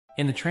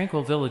In the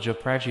tranquil village of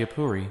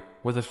Pragyapuri,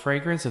 where the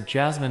fragrance of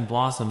jasmine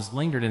blossoms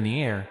lingered in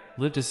the air,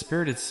 lived a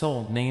spirited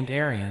soul named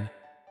Aryan.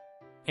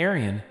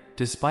 Aryan,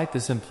 despite the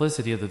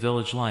simplicity of the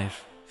village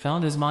life,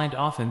 found his mind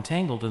often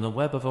tangled in the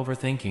web of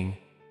overthinking.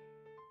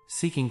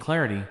 Seeking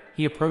clarity,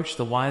 he approached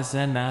the wise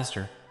Zen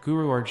Master,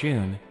 Guru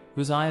Arjun,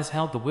 whose eyes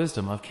held the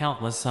wisdom of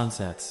countless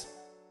sunsets.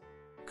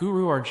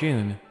 Guru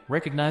Arjun,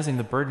 recognizing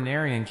the burden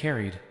Aryan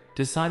carried,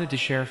 decided to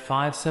share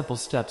 5 simple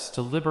steps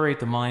to liberate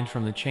the mind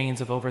from the chains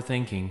of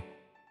overthinking.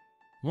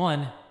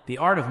 1. The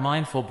art of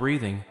mindful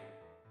breathing.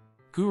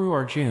 Guru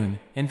Arjun,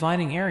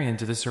 inviting Aryan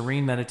to the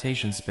serene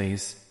meditation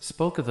space,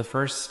 spoke of the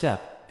first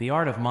step, the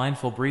art of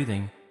mindful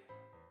breathing.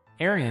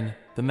 Aryan,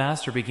 the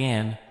master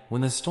began,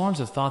 when the storms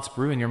of thoughts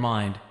brew in your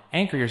mind,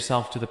 anchor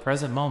yourself to the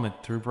present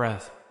moment through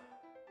breath.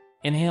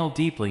 Inhale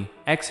deeply,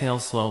 exhale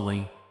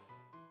slowly.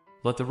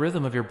 Let the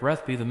rhythm of your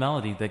breath be the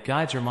melody that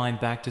guides your mind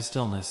back to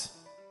stillness.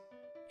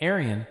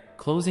 Aryan,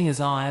 closing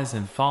his eyes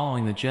and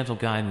following the gentle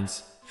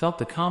guidance, felt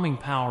the calming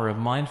power of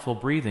mindful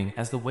breathing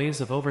as the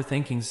waves of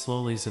overthinking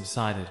slowly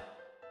subsided.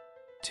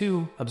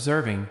 2.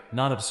 Observing,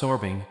 not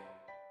absorbing.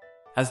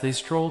 As they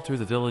strolled through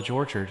the village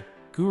orchard,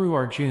 Guru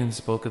Arjun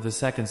spoke of the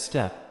second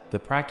step, the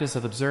practice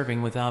of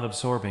observing without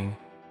absorbing.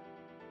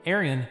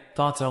 Aryan,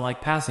 thoughts are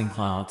like passing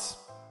clouds.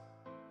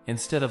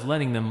 Instead of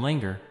letting them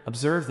linger,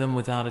 observe them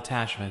without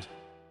attachment.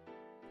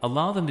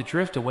 Allow them to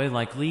drift away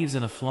like leaves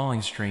in a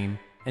flowing stream,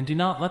 and do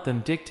not let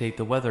them dictate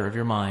the weather of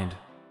your mind.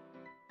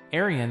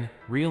 Aryan,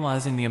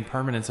 realizing the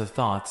impermanence of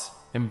thoughts,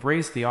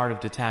 embraced the art of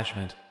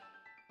detachment.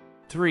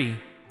 3.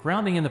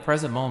 Grounding in the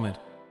present moment.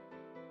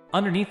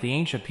 Underneath the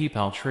ancient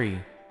peepal tree,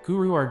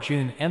 Guru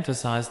Arjun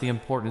emphasized the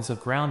importance of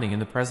grounding in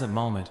the present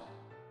moment.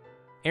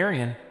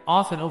 Aryan,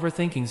 often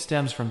overthinking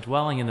stems from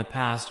dwelling in the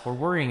past or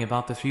worrying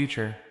about the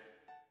future.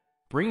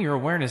 Bring your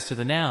awareness to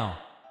the now.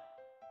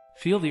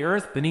 Feel the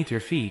earth beneath your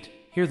feet,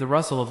 hear the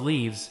rustle of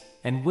leaves,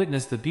 and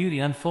witness the beauty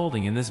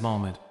unfolding in this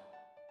moment.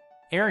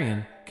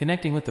 Aryan,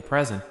 connecting with the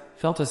present,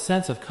 felt a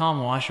sense of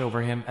calm wash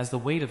over him as the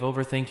weight of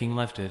overthinking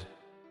lifted.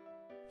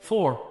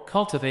 4.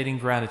 Cultivating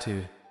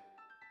gratitude.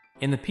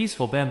 In the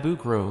peaceful bamboo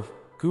grove,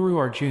 Guru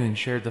Arjun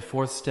shared the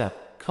 4th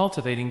step,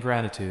 cultivating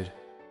gratitude.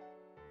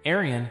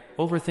 Aryan,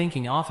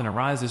 overthinking often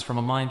arises from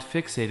a mind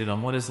fixated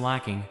on what is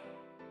lacking.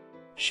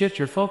 Shift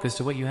your focus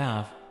to what you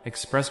have,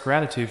 express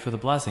gratitude for the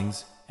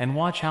blessings, and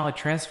watch how it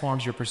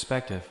transforms your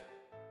perspective.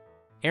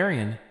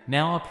 Aryan,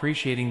 now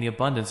appreciating the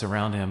abundance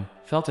around him,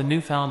 felt a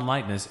newfound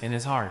lightness in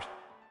his heart.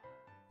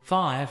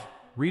 5.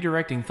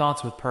 Redirecting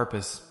thoughts with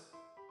purpose.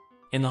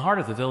 In the heart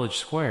of the village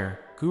square,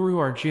 Guru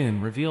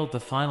Arjun revealed the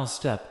final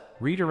step,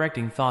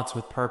 redirecting thoughts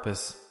with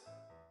purpose.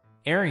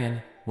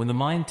 Aryan, when the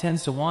mind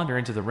tends to wander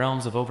into the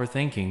realms of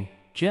overthinking,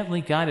 gently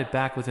guide it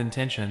back with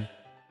intention.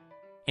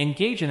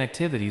 Engage in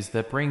activities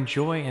that bring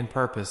joy and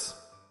purpose.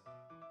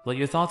 Let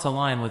your thoughts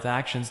align with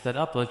actions that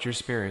uplift your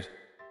spirit.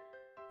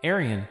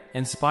 Aryan,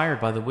 inspired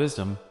by the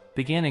wisdom,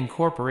 began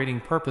incorporating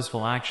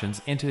purposeful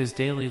actions into his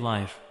daily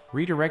life,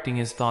 redirecting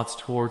his thoughts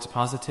towards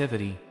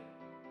positivity.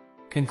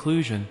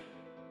 Conclusion.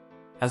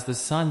 As the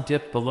sun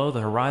dipped below the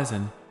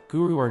horizon,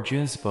 Guru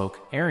Arjun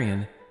spoke,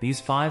 Aryan,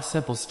 these 5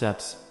 simple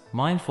steps,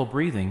 mindful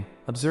breathing,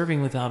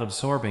 observing without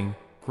absorbing,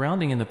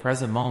 grounding in the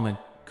present moment,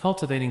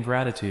 cultivating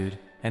gratitude,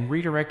 and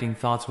redirecting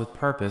thoughts with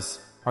purpose,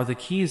 are the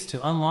keys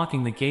to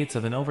unlocking the gates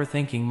of an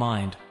overthinking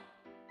mind.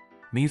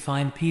 May you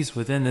find peace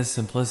within this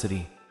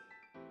simplicity.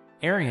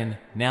 Aryan,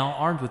 now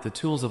armed with the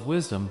tools of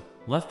wisdom,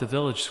 left the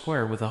village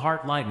square with a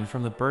heart lightened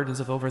from the burdens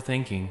of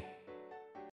overthinking.